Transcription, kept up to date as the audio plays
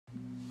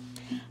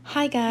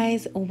Hi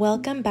guys,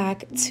 welcome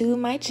back to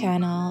my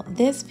channel.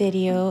 This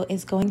video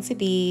is going to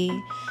be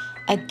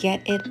a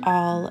get it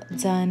all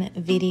done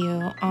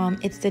video.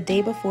 It's the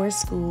day before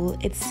school,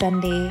 it's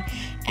Sunday,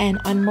 and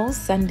on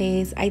most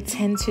Sundays I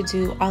tend to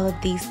do all of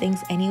these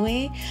things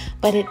anyway,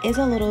 but it is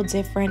a little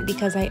different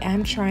because I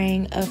am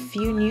trying a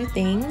few new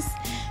things.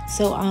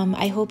 So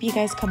I hope you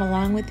guys come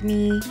along with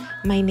me.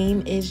 My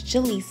name is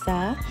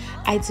Jaleesa.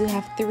 I do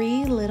have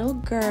 3 little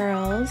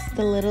girls.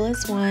 The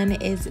littlest one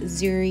is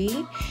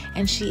Zuri,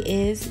 and she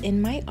is in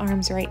my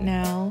arms right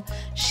now.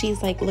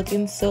 She's like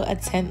looking so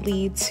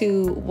intently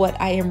to what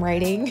I am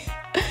writing.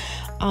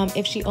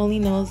 If she only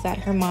knows that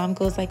her mom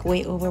goes like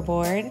way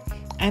overboard.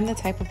 I'm the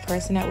type of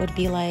person that would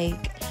be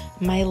like,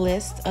 my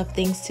list of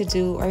things to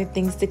do or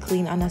things to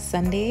clean on a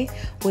Sunday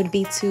would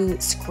be to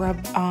scrub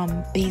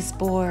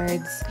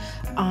baseboards,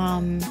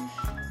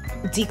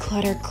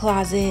 declutter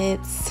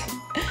closets,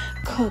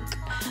 cook,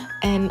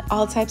 and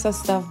all types of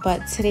stuff.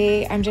 But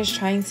today I'm just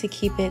trying to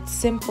keep it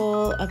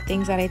simple of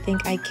things that I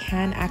think I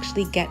can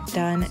actually get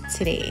done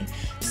today.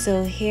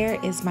 So here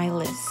is my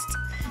list.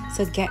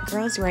 So get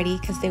girls ready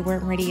because they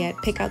weren't ready yet.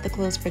 Pick out the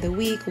clothes for the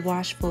week,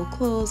 wash full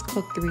clothes,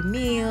 cook 3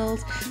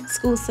 meals,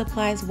 school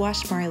supplies,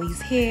 wash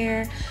Marley's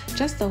hair,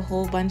 just a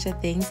whole bunch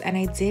of things. And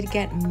I did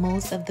get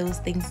most of those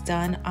things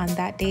done on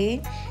that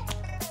day.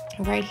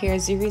 Right here,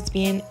 Zuri's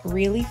being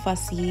really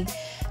fussy.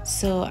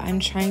 So I'm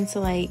trying to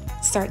like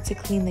start to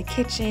clean the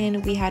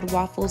kitchen. We had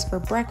waffles for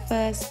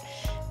breakfast.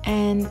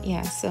 And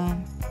yeah, so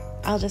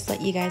I'll just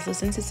let you guys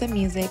listen to some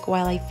music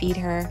while I feed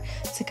her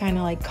to kind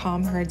of like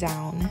calm her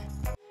down.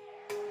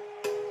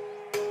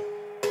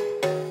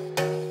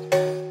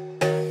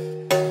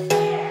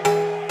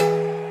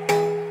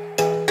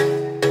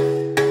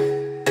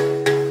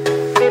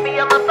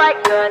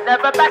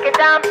 Never back it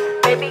down.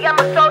 Baby, I'm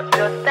a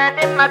soldier,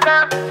 standing my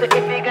ground. So if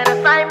you're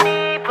gonna find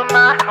me for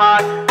my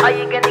heart, all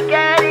you gonna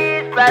get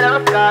is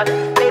battle scars.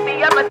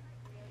 Baby, I'm a...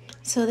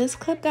 So this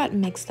clip got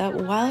mixed up.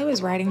 While I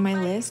was writing my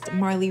list,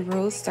 Marley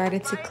Rose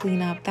started to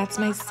clean up. That's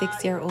my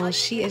 6-year-old.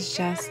 She is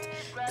just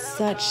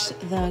such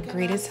the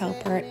greatest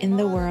helper in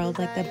the world,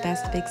 like the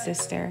best big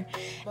sister.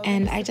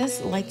 And I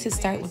just like to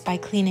start by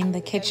cleaning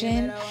the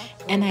kitchen,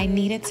 and I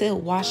needed to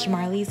wash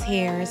Marley's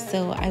hair,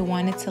 so I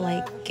wanted to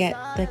like get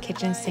the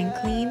kitchen sink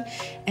clean.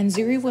 And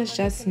Zuri was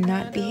just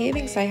not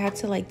behaving, so I had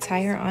to like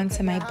tie her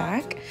onto my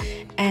back,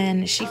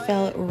 and she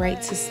fell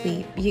right to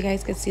sleep. You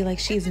guys could see like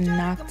she's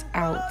knocked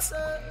out.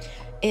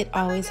 It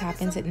always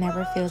happens. It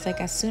never feels like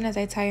as soon as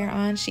I tie her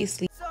on, she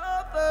sleeps.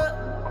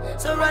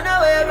 So run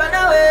away, run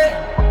away.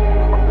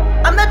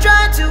 I'm not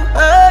trying to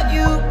hurt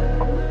you,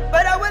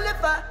 but I will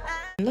if I...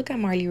 Look at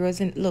Marley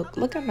Rose, and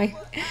look at my...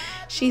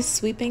 She's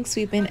sweeping,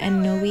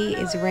 and Noe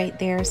is right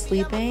there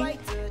sleeping,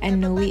 and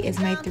Noe is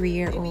my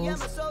 3-year-old.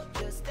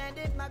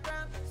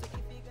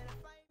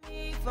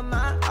 For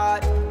my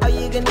heart, all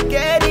you gonna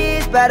get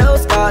is battle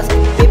scars.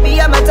 Baby,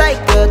 I'm a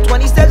tiger,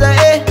 20 steps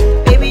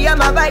ahead. Baby,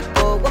 I'm a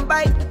viper, one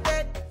bite.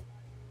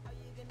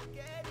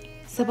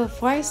 So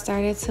before I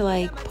started to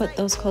like put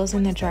those clothes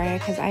in the dryer,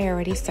 because I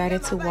already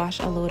started to wash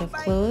a load of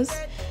clothes,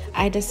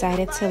 I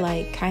decided to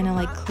like kind of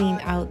like clean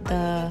out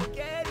the,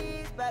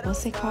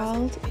 what's it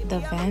called, the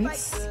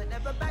vents,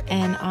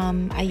 and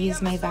I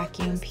used my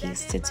vacuum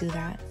piece to do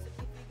that.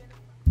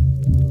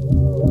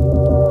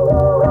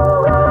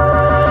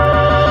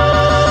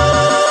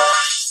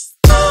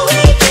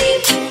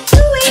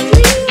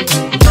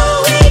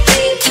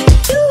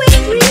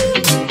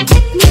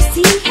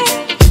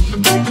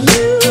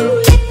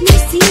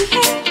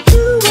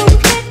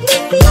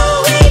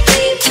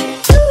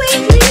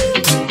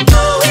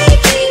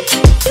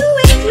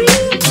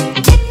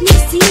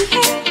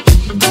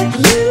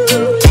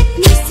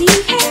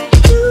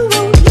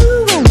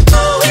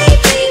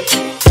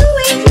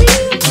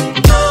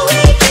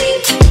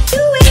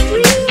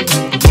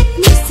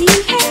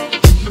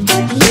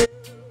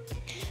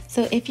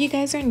 So if you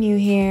guys are new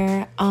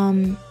here,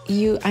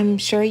 I'm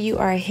sure you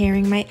are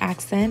hearing my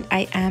accent.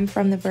 I am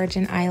from the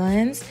Virgin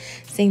Islands,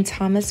 St.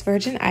 Thomas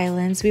Virgin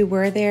Islands. We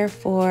were there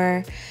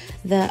for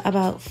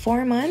about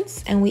 4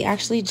 months, and we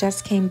actually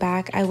just came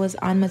back. I was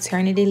on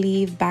maternity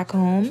leave back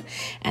home,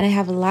 and I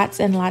have lots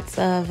and lots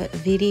of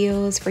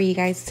videos for you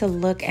guys to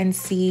look and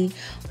see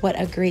what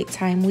a great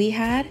time we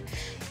had.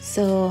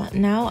 So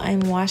now I'm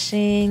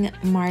washing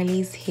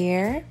Marley's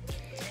hair,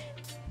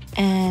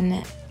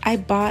 and I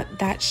bought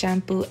that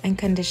shampoo and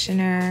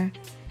conditioner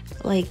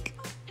like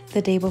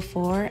the day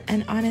before,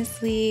 and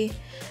honestly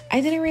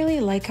I didn't really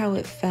like how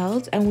it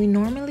felt, and we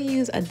normally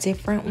use a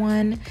different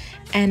one,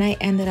 and I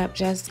ended up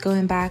just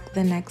going back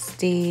the next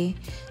day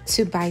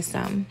to buy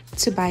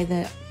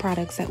the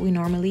products that we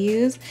normally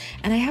use.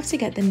 And I have to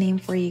get the name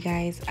for you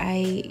guys.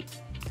 I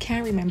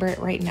can't remember it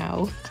right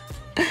now.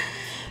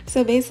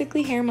 So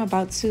basically here I'm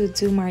about to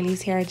do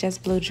Marley's hair. I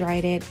just blow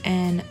dried it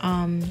and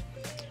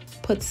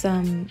put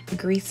some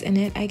grease in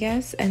it, I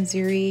guess. And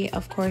Zuri,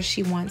 of course,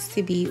 she wants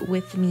to be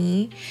with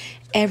me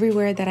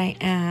everywhere that I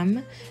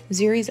am.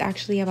 Zuri's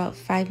actually about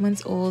 5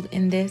 months old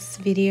in this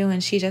video,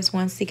 and she just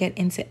wants to get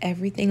into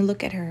everything.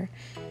 Look at her.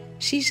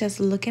 She's just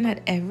looking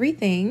at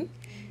everything.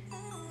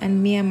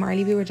 and me and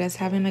Marley, we were just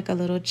having like a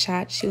little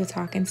chat. She was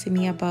talking to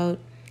me about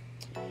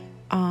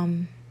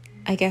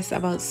I guess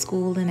about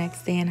school the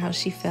next day and how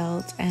she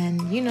felt.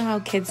 And you know how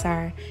kids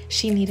are.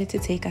 She needed to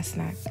take a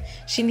snack.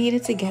 She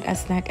needed to get a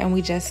snack, and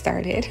we just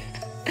started.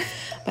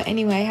 But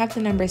anyway, I have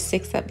the number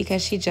 6 up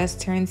because she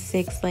just turned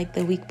 6 like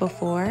the week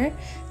before.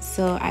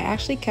 So I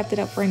actually kept it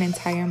up for an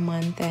entire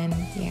month, and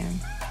yeah.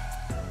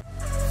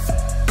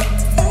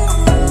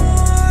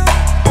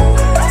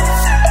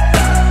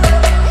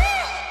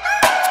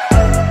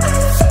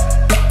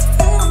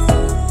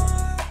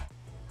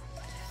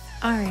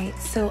 Alright,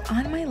 so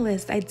on my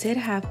list I did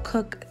have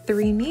cook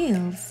 3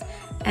 meals,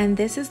 and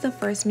this is the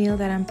first meal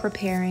that I'm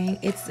preparing.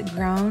 It's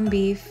ground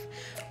beef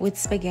with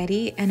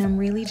spaghetti, and I'm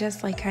really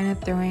just like kind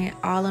of throwing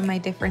all of my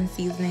different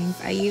seasonings.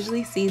 I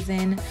usually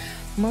season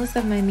most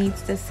of my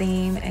meats the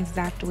same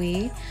exact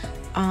way.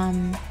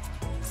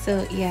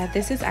 So yeah,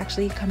 this is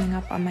actually coming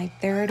up on my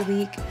 3rd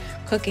week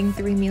cooking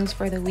 3 meals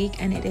for the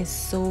week, and it is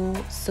so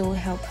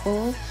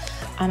helpful.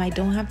 I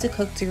don't have to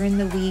cook during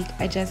the week.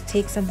 I just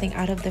take something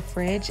out of the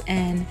fridge,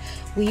 and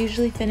we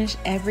usually finish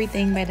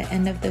everything by the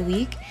end of the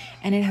week,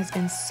 and it has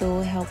been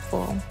so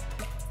helpful.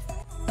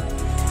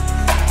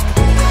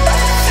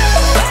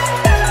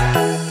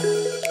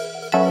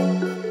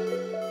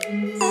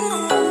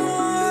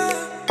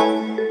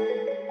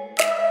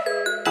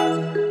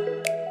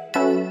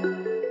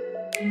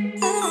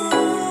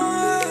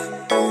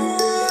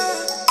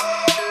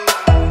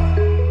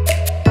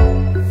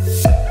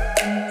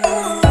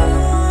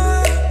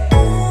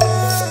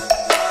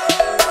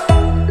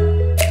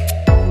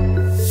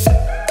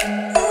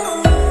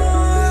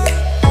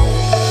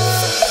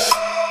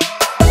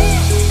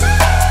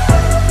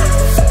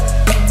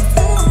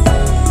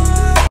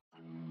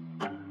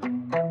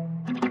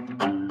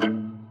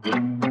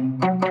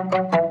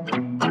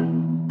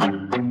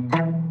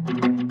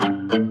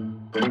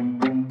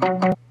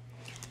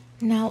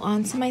 Now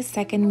on to my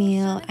second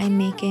meal. I'm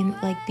making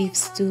like beef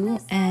stew,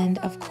 and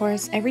of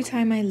course every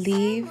time I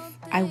leave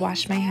I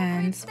wash my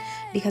hands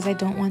because I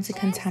don't want to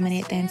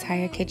contaminate the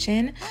entire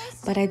kitchen.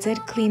 But I did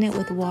clean it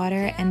with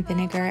water and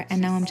vinegar,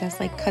 and now I'm just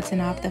like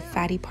cutting off the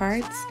fatty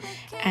parts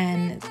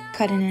and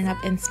cutting it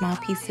up in small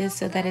pieces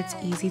so that it's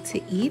easy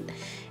to eat.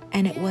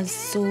 And it was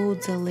so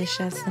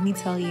delicious, let me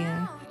tell you.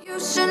 You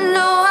should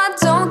know I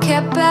don't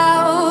care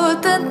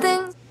about the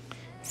things.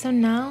 So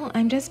now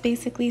I'm just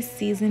basically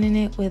seasoning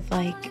it with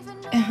like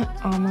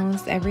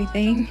almost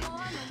everything.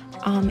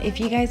 If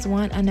you guys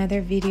want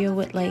another video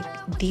with like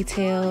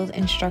detailed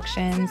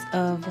instructions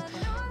of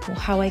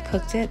how I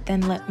cooked it,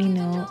 then let me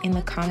know in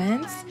the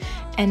comments.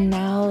 And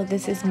now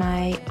this is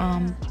my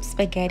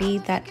spaghetti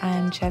that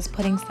I'm just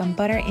putting some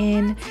butter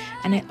in,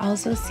 and I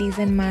also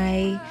season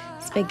my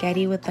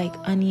spaghetti with like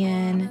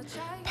onion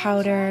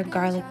powder,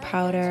 garlic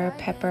powder,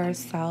 pepper,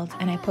 salt,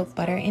 and I put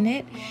butter in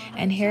it.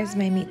 And here's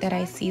my meat that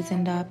I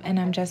seasoned up, and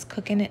I'm just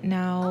cooking it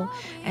now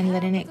and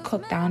letting it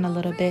cook down a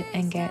little bit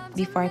and get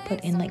before I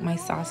put in like my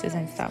sauces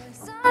and stuff.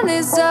 Sun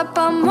is up,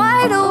 I'm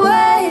wide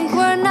awake.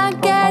 We're not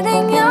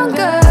getting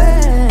younger.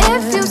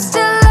 If you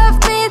still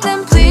love me,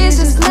 then please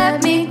just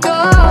let me go.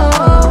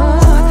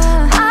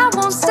 I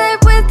won't stay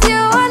with you,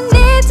 I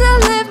need to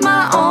live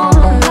my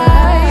own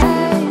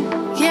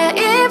life. Yeah,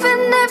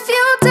 even if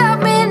you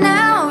doubt me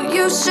now,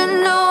 you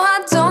should know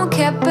I don't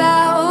care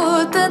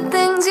about the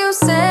things you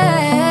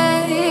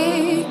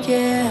say.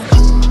 Yeah,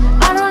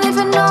 I don't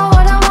even know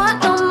what I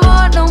want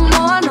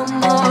no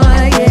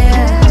more,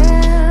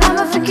 yeah.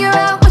 I'ma figure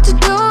out what to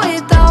do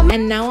without me.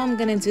 And now I'm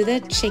gonna do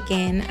the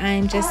chicken.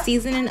 I'm just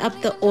seasoning up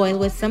the oil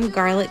with some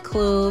garlic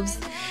cloves,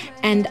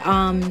 and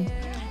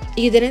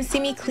you didn't see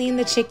me clean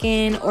the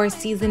chicken or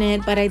season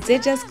it, but I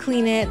did just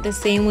clean it the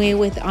same way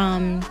with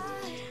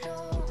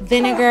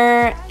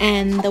vinegar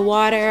and the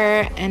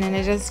water, and then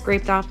I just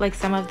scraped off like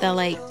some of the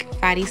like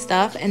fatty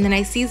stuff, and then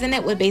I seasoned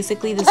it with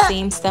basically the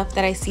same stuff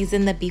that I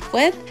seasoned the beef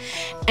with.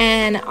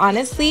 And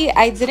honestly,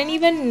 I didn't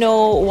even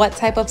know what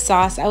type of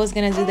sauce I was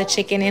gonna do the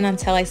chicken in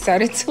until I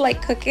started to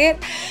like cook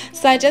it.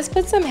 So I just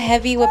put some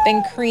heavy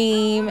whipping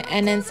cream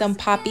and then some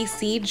poppy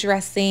seed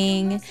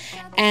dressing,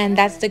 and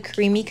that's the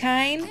creamy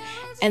kind.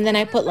 And then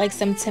I put like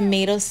some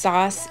tomato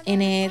sauce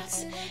in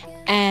it,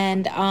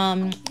 and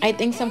I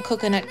think some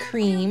coconut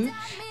cream,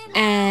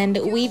 and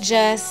we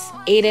just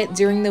ate it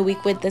during the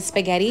week with the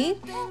spaghetti.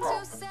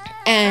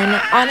 And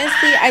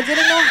honestly, I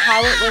didn't know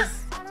how it was.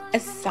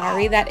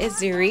 Sorry, that is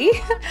Zuri.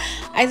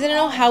 I didn't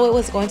know how it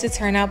was going to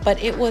turn out,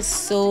 but it was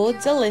so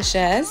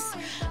delicious.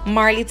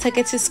 Marley took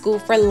it to school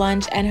for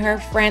lunch, and her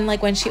friend,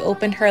 like when she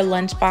opened her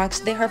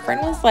lunchbox, her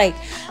friend was like,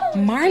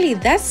 "Marley,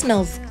 that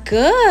smells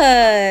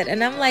good."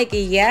 And I'm like,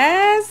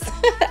 yes.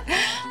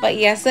 But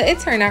yeah, so it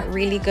turned out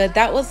really good.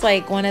 That was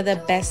like one of the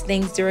best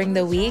things during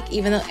the week.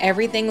 Even though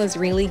everything was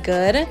really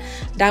good,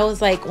 that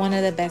was like one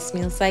of the best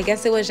meals. So I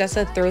guess it was just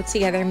a throw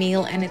together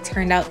meal, and it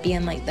turned out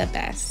being like the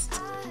best.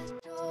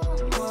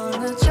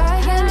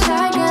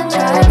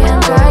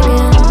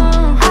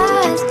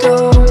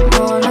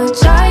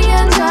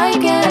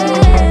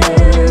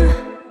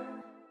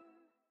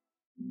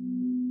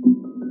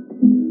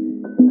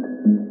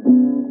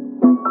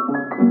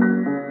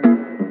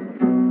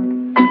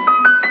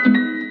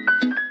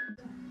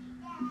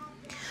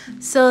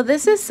 So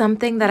this is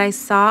something that I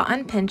saw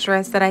on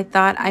Pinterest that I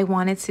thought I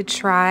wanted to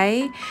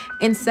try.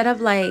 Instead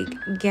of like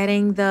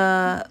getting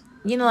the,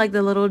 you know, like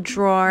the little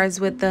drawers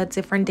with the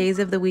different days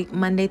of the week,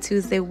 Monday,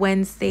 Tuesday,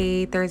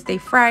 Wednesday, Thursday,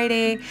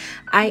 Friday,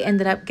 I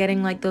ended up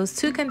getting like those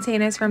 2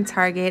 containers from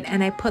Target,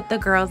 and I put the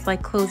girls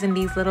like clothes in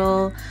these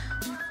little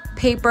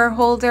paper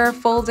holder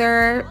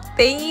folder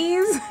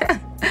thingies.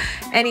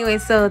 Anyway,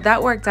 so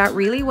that worked out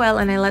really well,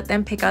 and I let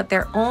them pick out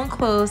their own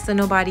clothes so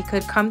nobody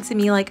could come to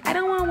me like, I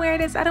don't want to wear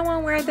this, I don't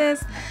want to wear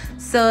this.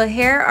 So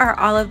here are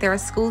all of their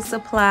school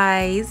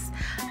supplies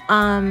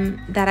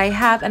that I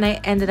have, and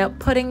I ended up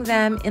putting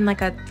them in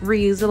like a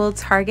reusable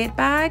Target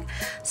bag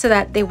so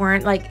that they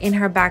weren't like in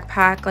her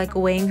backpack like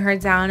weighing her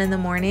down in the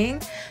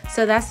morning.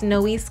 So that's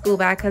Noe's school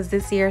bag, because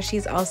this year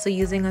she's also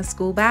using a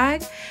school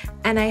bag.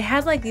 And I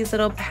had like these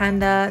little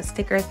panda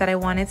stickers that I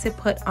wanted to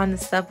put on the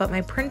stuff, but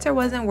my printer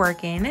wasn't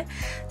working,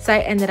 so I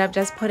ended up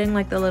just putting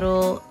like the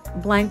little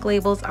blank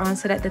labels on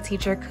so that the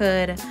teacher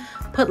could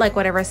put like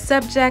whatever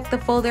subject the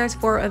folder is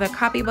for or the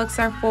copybooks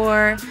are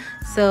for.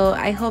 So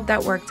I hope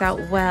that worked out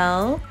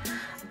well.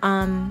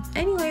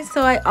 Anyway,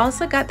 so I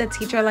also got the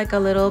teacher like a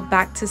little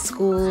back to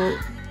school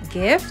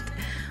gift,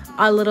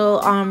 a little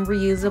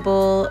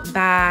reusable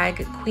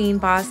bag, Queen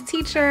Boss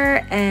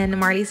teacher, and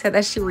Marley said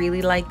that she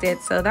really liked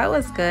it, so that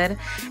was good.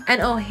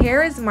 And oh,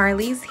 here is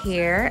Marley's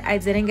hair. I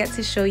didn't get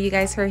to show you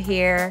guys her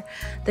hair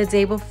the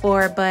day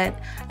before, but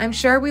I'm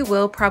sure we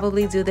will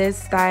probably do this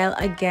style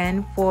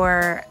again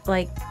for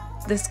like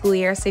the school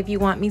year. So if you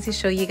want me to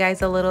show you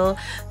guys a little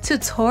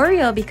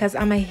tutorial, because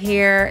I'm a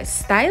hair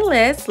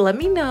stylist, let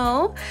me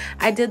know.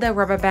 I did the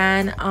rubber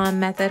band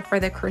method for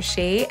the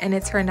crochet, and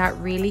it turned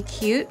out really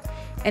cute,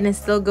 and it's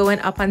still going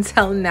up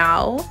until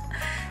now.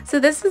 So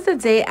this is the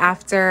day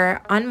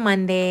after, on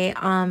Monday,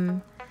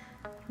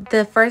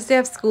 the first day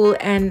of school,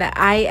 and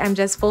I am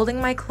just folding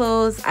my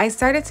clothes. I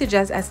started to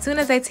just, as soon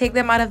as I take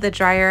them out of the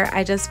dryer,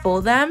 I just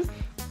fold them,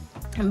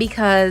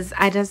 because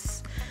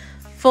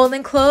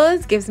folding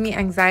clothes gives me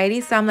anxiety.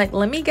 So I'm like,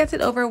 let me get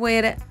it over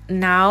with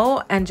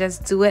now and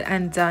just do it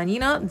and done, you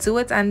know, do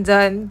it and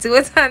done, do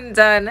it and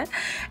done.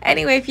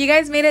 Anyway, if you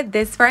guys made it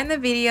this far in the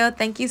video,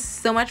 thank you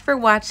so much for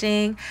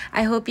watching.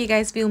 I hope you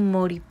guys feel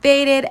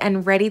motivated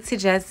and ready to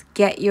just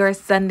get your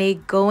Sunday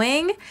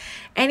going.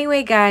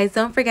 Anyway, guys,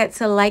 don't forget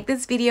to like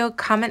this video,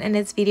 comment on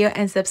this video,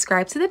 and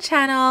subscribe to the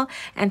channel,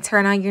 and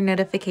turn on your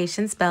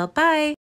notifications bell. Bye.